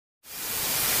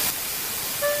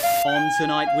On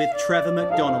tonight with Trevor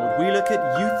McDonald, we look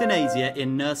at euthanasia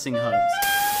in nursing homes.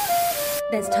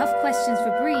 There's tough questions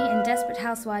for Brie in Desperate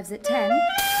Housewives at 10.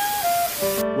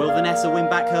 Will Vanessa win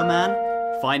back her man?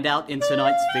 Find out in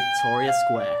tonight's Victoria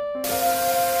Square.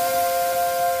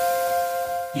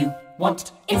 You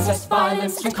want incest,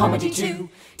 violence and comedy too,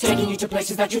 taking you to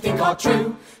places that you think are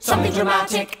true. Something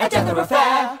dramatic, a death or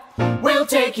affair, we'll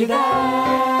take you there.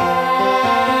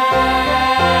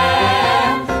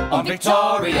 On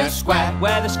Victoria Square,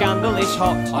 where the scandal is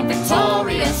hot. On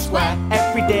Victoria Square,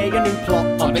 every day a new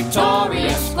plot. On Victoria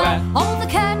Square, all the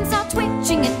curtains are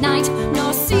twitching at night,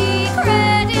 no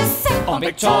secret is safe. On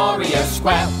Victoria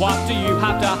Square, what do you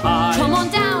have to hide? Come on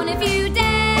down if you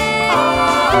dare.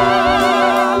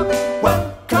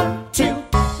 Welcome to.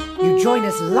 You join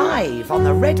us live on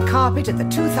the red carpet at the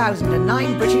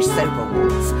 2009 British Soap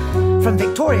Awards. From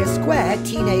Victoria Square,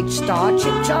 teenage star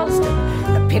Chip Charleston,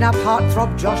 the pin-up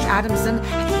heartthrob Josh Adamson,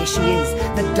 and here she is,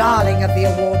 the darling of the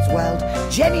awards world,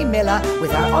 Jenny Miller,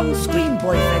 with her on-screen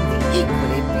boyfriend, the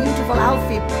equally beautiful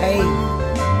Alfie Payne.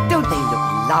 Don't they look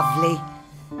lovely?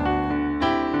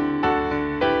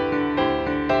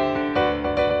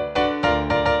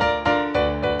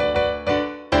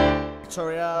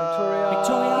 Victoria.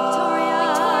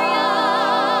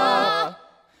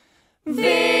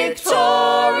 Victoria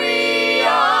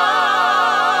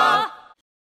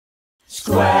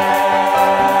Square.